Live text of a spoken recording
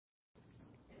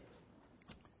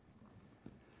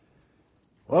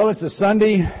Well, it's a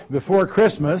Sunday before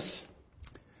Christmas,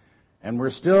 and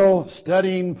we're still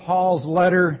studying Paul's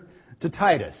letter to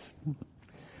Titus.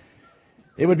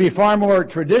 It would be far more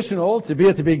traditional to be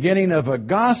at the beginning of a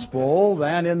gospel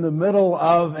than in the middle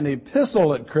of an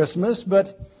epistle at Christmas, but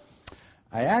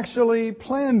I actually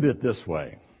planned it this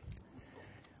way.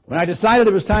 When I decided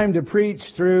it was time to preach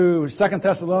through 2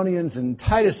 Thessalonians and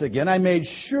Titus again, I made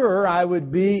sure I would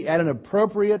be at an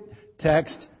appropriate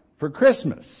text for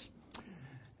Christmas.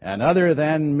 And other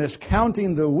than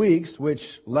miscounting the weeks, which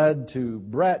led to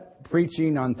Brett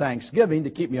preaching on Thanksgiving to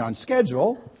keep me on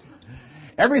schedule,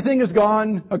 everything has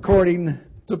gone according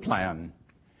to plan.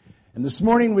 And this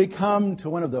morning we come to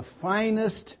one of the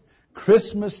finest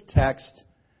Christmas texts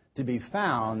to be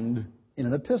found in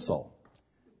an epistle,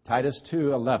 Titus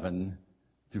 2:11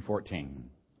 through 14.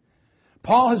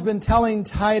 Paul has been telling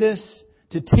Titus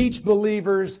to teach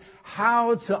believers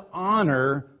how to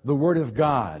honor the Word of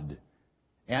God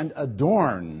and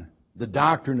adorn the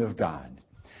doctrine of God.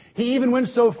 He even went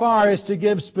so far as to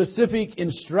give specific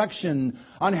instruction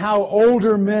on how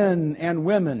older men and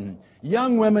women,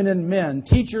 young women and men,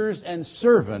 teachers and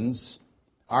servants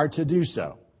are to do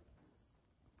so.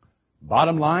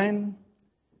 Bottom line,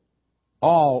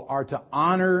 all are to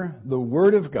honor the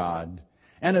Word of God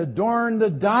and adorn the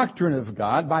doctrine of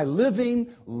God by living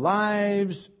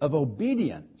lives of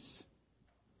obedience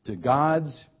to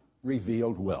God's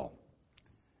revealed will.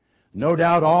 No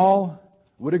doubt all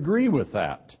would agree with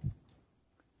that.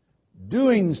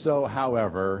 Doing so,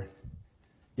 however,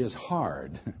 is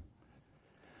hard.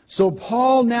 So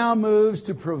Paul now moves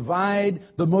to provide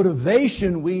the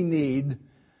motivation we need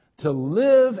to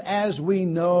live as we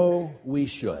know we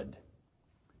should.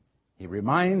 He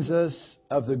reminds us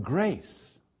of the grace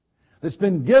that's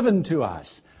been given to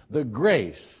us, the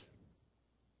grace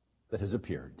that has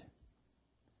appeared.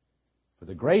 For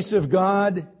the grace of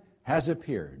God has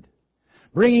appeared,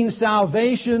 bringing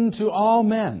salvation to all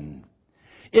men,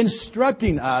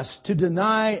 instructing us to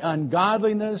deny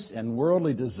ungodliness and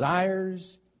worldly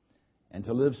desires, and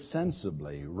to live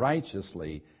sensibly,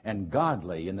 righteously, and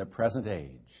godly in the present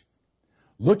age,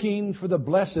 looking for the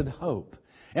blessed hope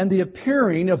and the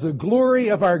appearing of the glory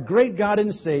of our great God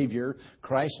and Savior,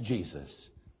 Christ Jesus,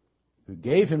 who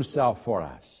gave Himself for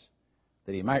us,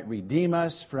 that He might redeem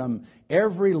us from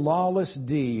every lawless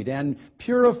deed and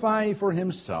purify for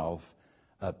Himself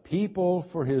a people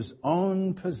for His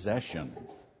own possession,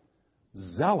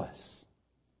 zealous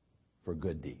for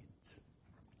good deeds.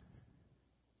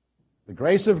 The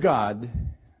grace of God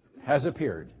has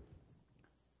appeared,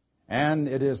 and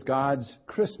it is God's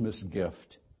Christmas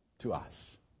gift to us.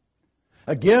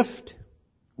 A gift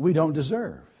we don't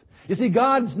deserve. You see,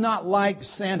 God's not like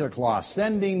Santa Claus,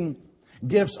 sending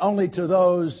gifts only to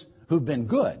those who've been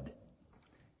good.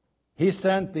 He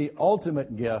sent the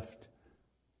ultimate gift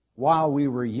while we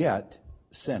were yet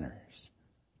sinners.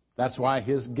 That's why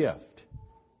His gift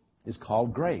is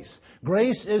called grace.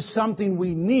 Grace is something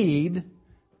we need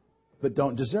but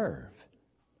don't deserve.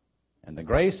 And the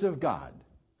grace of God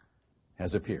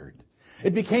has appeared.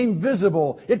 It became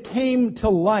visible. It came to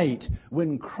light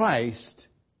when Christ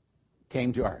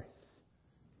came to earth.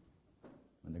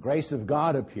 When the grace of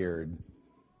God appeared,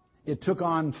 it took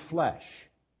on flesh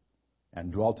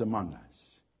and dwelt among us.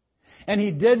 And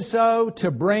He did so to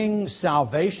bring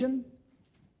salvation,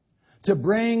 to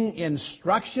bring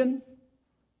instruction,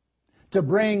 to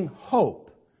bring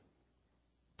hope,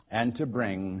 and to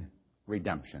bring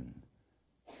redemption.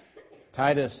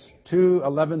 Titus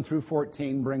 2:11 through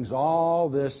 14 brings all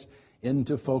this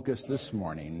into focus this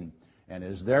morning and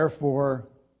is therefore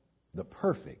the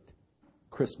perfect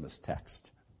Christmas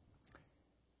text.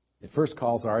 It first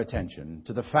calls our attention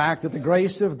to the fact that the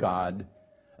grace of God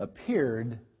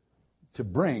appeared to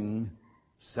bring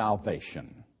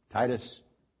salvation. Titus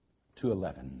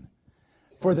 2:11.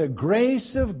 For the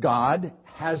grace of God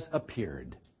has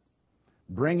appeared,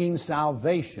 bringing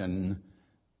salvation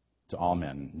to all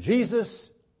men. Jesus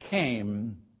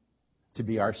came to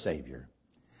be our Savior.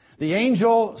 The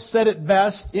angel said it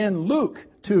best in Luke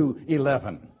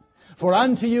 2:11. For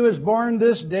unto you is born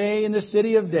this day in the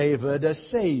city of David a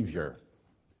Savior,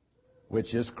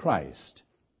 which is Christ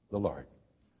the Lord.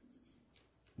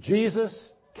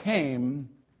 Jesus came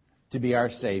to be our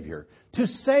Savior, to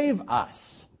save us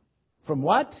from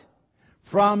what?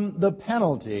 From the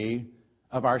penalty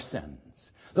of our sins.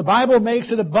 The Bible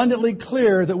makes it abundantly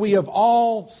clear that we have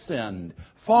all sinned,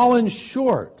 fallen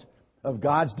short of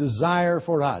God's desire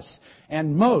for us,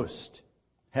 and most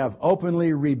have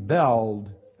openly rebelled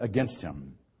against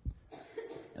Him.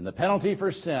 And the penalty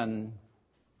for sin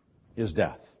is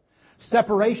death.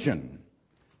 Separation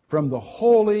from the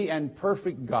holy and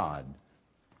perfect God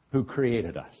who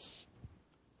created us.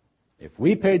 If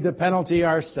we paid the penalty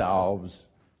ourselves,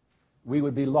 we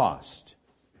would be lost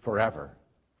forever.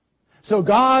 So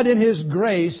God, in His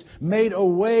grace, made a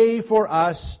way for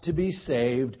us to be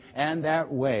saved, and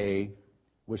that way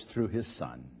was through His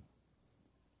Son.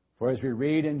 For as we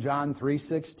read in John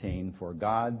 3:16, "For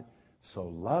God so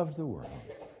loved the world,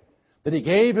 that He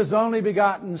gave His only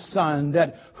begotten Son,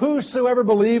 that whosoever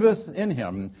believeth in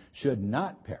Him should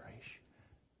not perish,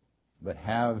 but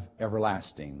have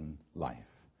everlasting life."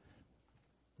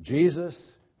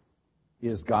 Jesus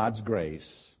is God's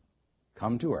grace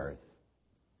come to earth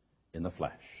in the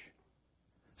flesh,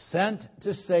 sent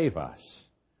to save us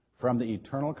from the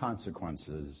eternal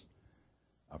consequences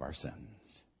of our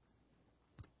sins.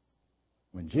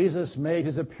 When Jesus made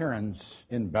His appearance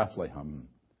in Bethlehem,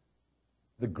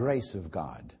 the grace of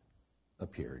God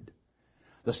appeared.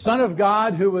 The Son of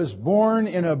God, who was born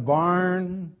in a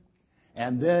barn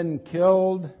and then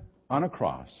killed on a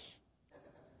cross,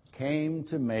 came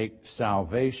to make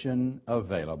salvation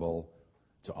available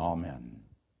to all men.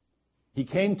 He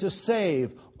came to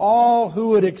save all who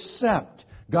would accept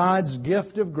God's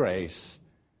gift of grace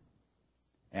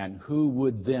and who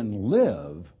would then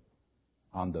live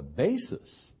on the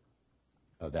basis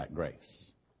of that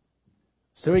grace.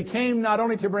 So He came not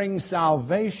only to bring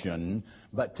salvation,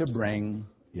 but to bring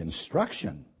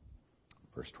instruction.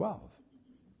 Verse 12.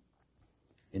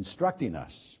 Instructing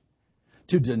us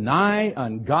to deny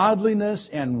ungodliness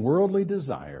and worldly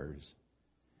desires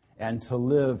and to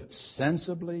live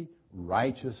sensibly,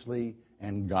 righteously,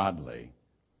 and godly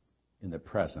in the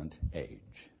present age.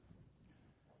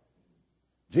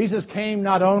 Jesus came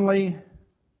not only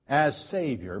as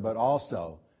Savior, but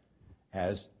also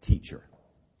as teacher.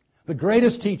 The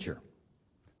greatest teacher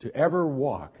to ever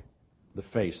walk the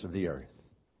face of the earth.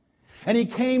 And He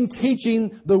came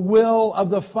teaching the will of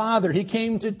the Father. He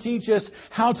came to teach us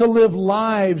how to live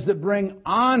lives that bring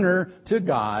honor to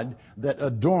God, that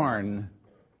adorn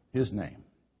His name.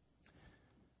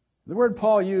 The word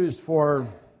Paul used for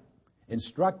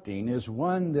instructing is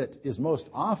one that is most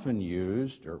often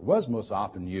used, or was most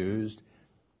often used,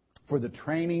 for the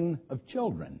training of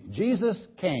children. Jesus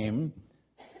came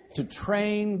to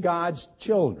train God's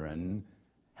children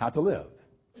how to live.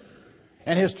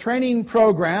 And His training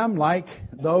program, like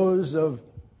those of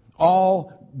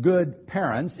all good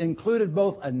parents, included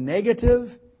both a negative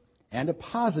and a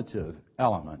positive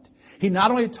element. He not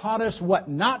only taught us what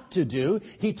not to do,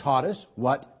 He taught us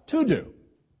what to do.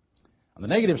 On the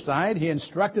negative side, He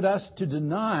instructed us to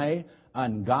deny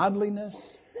ungodliness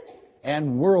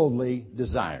and worldly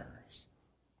desires.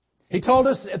 He told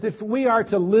us that if we are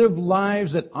to live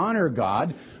lives that honor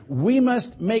God, we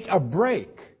must make a break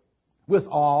with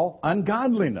all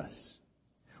ungodliness.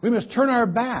 We must turn our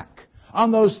back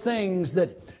on those things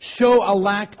that show a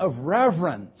lack of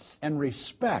reverence and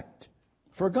respect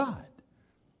for God.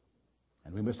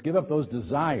 And we must give up those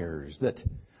desires that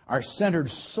are centered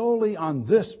solely on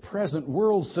this present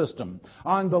world system,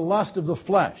 on the lust of the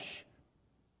flesh,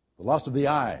 the lust of the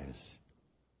eyes,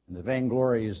 and the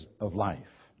vainglories of life.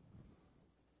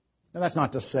 Now, that's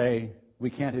not to say we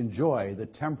can't enjoy the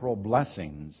temporal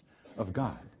blessings of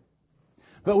God.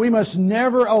 But we must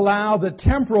never allow the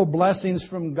temporal blessings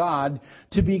from God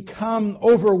to become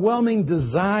overwhelming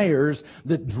desires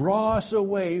that draw us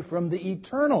away from the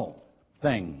eternal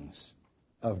things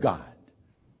of God.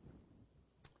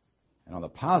 And on the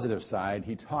positive side,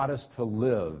 He taught us to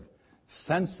live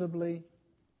sensibly,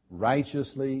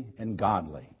 righteously, and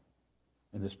godly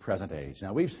in this present age.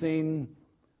 Now, we've seen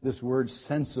this word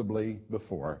sensibly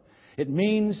before. It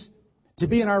means to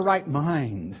be in our right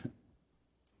mind,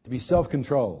 to be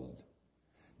self-controlled,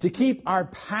 to keep our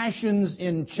passions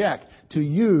in check, to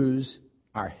use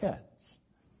our heads.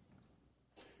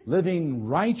 Living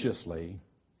righteously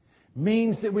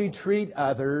means that we treat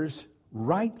others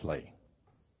rightly,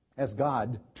 as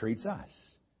God treats us.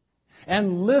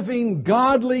 And living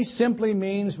godly simply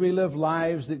means we live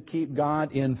lives that keep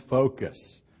God in focus,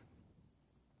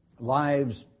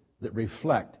 lives that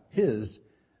reflect His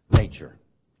nature.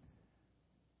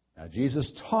 Now,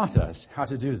 Jesus taught us how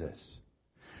to do this,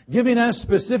 giving us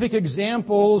specific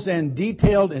examples and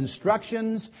detailed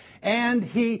instructions, and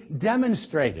He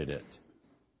demonstrated it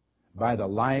by the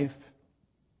life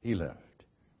He lived.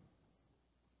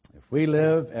 If we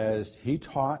live as He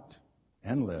taught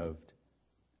and lived,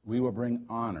 we will bring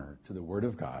honor to the Word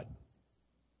of God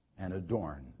and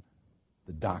adorn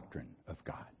the doctrine of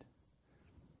God.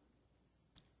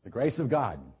 The grace of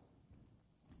God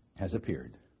has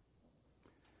appeared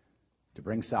to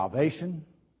bring salvation,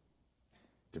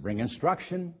 to bring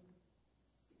instruction,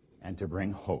 and to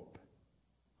bring hope.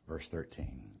 Verse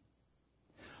 13.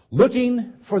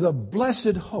 looking for the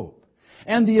blessed hope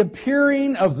and the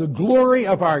appearing of the glory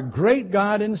of our great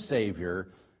God and Savior,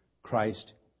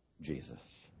 Christ Jesus.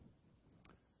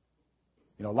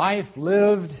 You know, life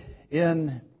lived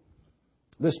in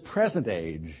this present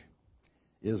age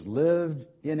is lived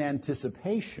in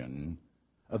anticipation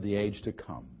of the age to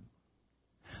come.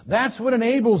 That's what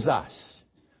enables us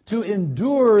to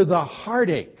endure the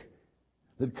heartache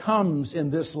that comes in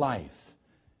this life.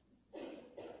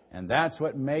 And that's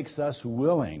what makes us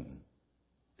willing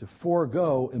to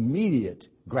forego immediate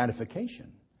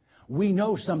gratification. We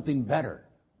know something better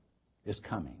is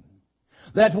coming.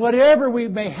 That whatever we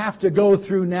may have to go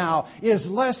through now is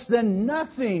less than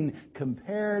nothing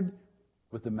compared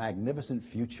with the magnificent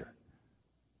future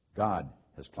God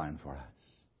has planned for us.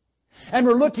 And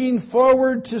we're looking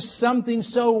forward to something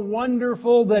so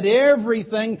wonderful that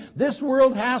everything this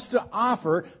world has to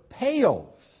offer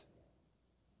pales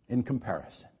in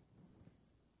comparison.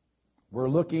 We're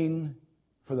looking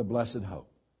for the blessed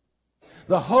hope.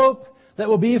 The hope that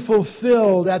will be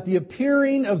fulfilled at the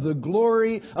appearing of the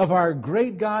glory of our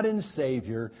great God and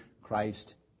Savior,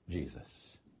 Christ Jesus.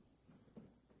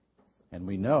 And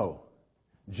we know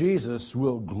Jesus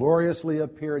will gloriously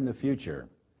appear in the future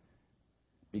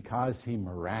because He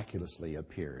miraculously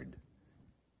appeared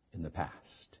in the past.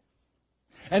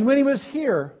 And when He was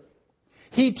here,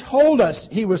 He told us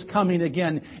He was coming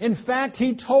again. In fact,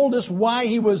 He told us why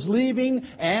He was leaving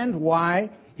and why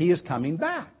He is coming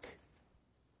back.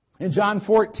 In John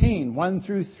 14, 1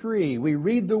 through 3, we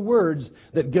read the words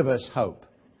that give us hope.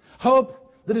 Hope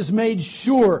that is made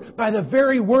sure by the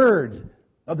very word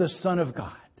of the Son of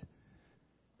God.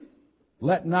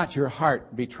 Let not your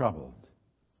heart be troubled.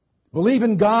 Believe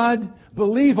in God,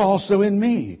 believe also in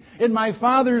me. In my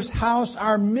Father's house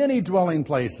are many dwelling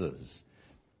places.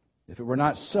 If it were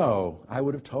not so, I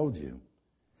would have told you.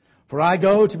 For I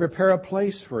go to prepare a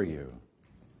place for you.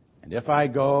 And if I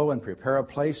go and prepare a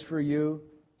place for you,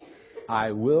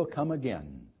 I will come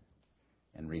again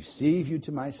and receive you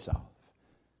to myself,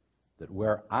 that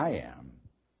where I am,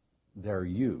 there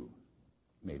you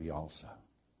may be also.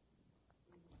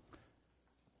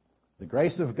 The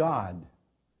grace of God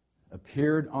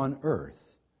appeared on earth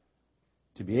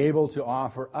to be able to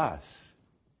offer us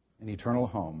an eternal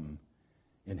home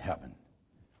in heaven.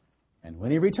 And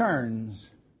when He returns,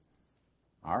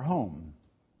 our home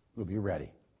will be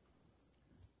ready.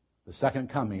 The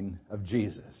second coming of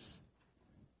Jesus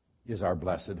is our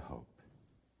blessed hope.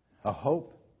 A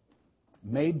hope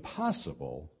made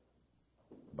possible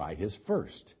by His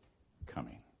first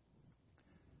coming.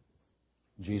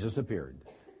 Jesus appeared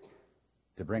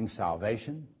to bring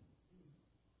salvation,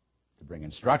 to bring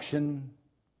instruction,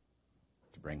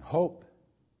 to bring hope,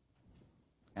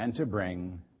 and to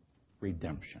bring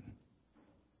redemption.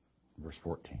 Verse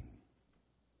 14.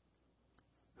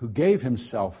 Who gave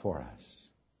Himself for us,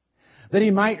 that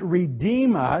He might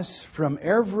redeem us from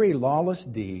every lawless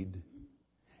deed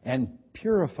and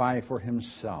purify for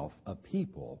Himself a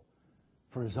people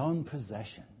for His own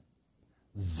possession,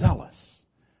 zealous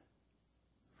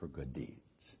for good deeds.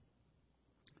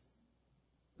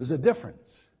 There's a difference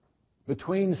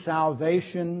between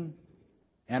salvation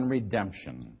and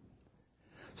redemption.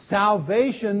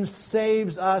 Salvation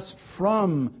saves us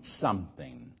from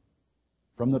something,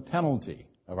 from the penalty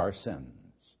of our sins.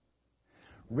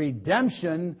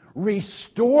 Redemption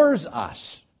restores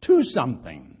us to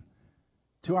something,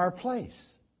 to our place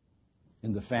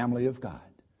in the family of God.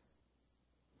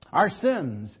 Our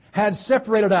sins had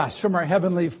separated us from our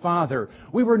Heavenly Father.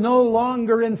 We were no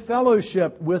longer in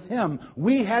fellowship with Him.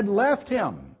 We had left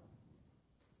Him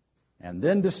and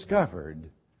then discovered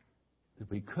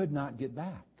that we could not get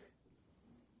back.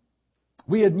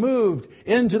 We had moved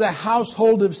into the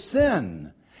household of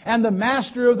sin, and the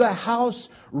master of the house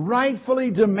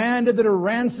rightfully demanded that a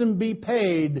ransom be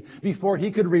paid before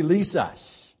he could release us,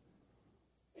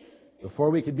 before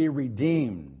we could be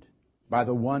redeemed by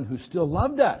the one who still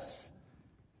loved us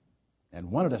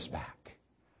and wanted us back.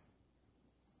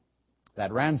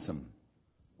 That ransom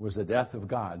was the death of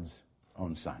God's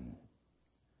own Son.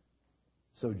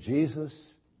 So Jesus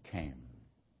came.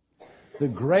 The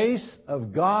grace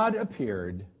of God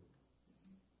appeared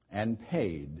and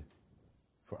paid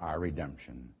for our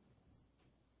redemption.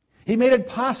 He made it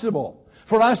possible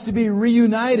for us to be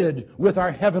reunited with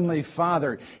our Heavenly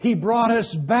Father. He brought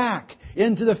us back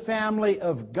into the family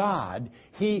of God.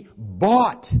 He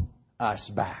bought us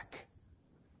back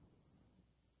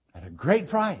at a great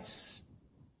price.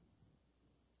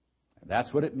 And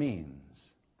that's what it means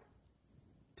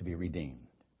to be redeemed.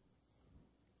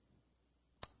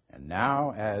 And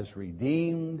now, as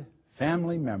redeemed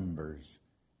family members,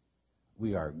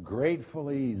 we are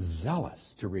gratefully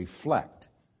zealous to reflect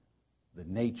the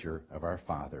nature of our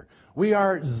Father. We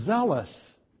are zealous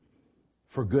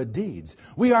for good deeds.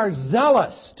 We are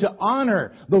zealous to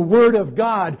honor the Word of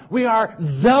God. We are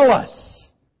zealous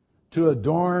to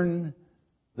adorn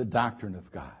the doctrine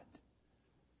of God.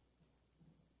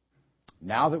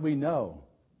 Now that we know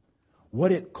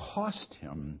what it cost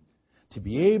Him to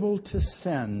be able to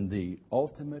send the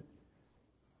ultimate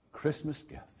Christmas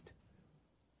gift,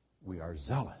 we are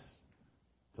zealous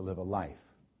to live a life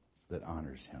that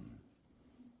honors Him.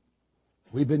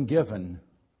 We've been given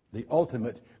the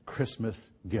ultimate Christmas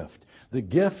gift, the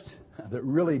gift that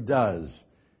really does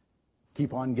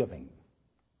keep on giving,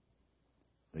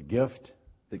 the gift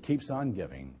that keeps on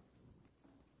giving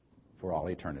for all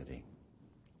eternity.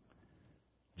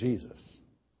 Jesus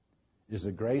is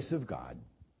the grace of God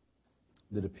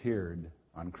that appeared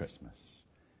on Christmas.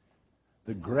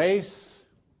 The grace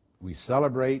we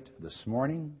celebrate this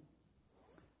morning,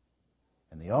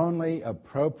 and the only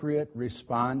appropriate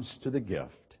response to the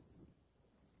gift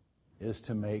is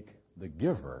to make the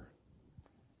giver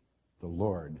the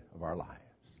Lord of our lives,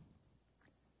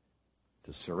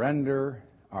 to surrender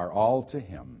our all to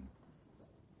Him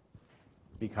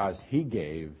because He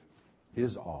gave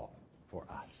His all for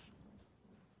us.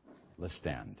 Let's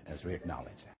stand as we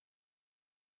acknowledge that.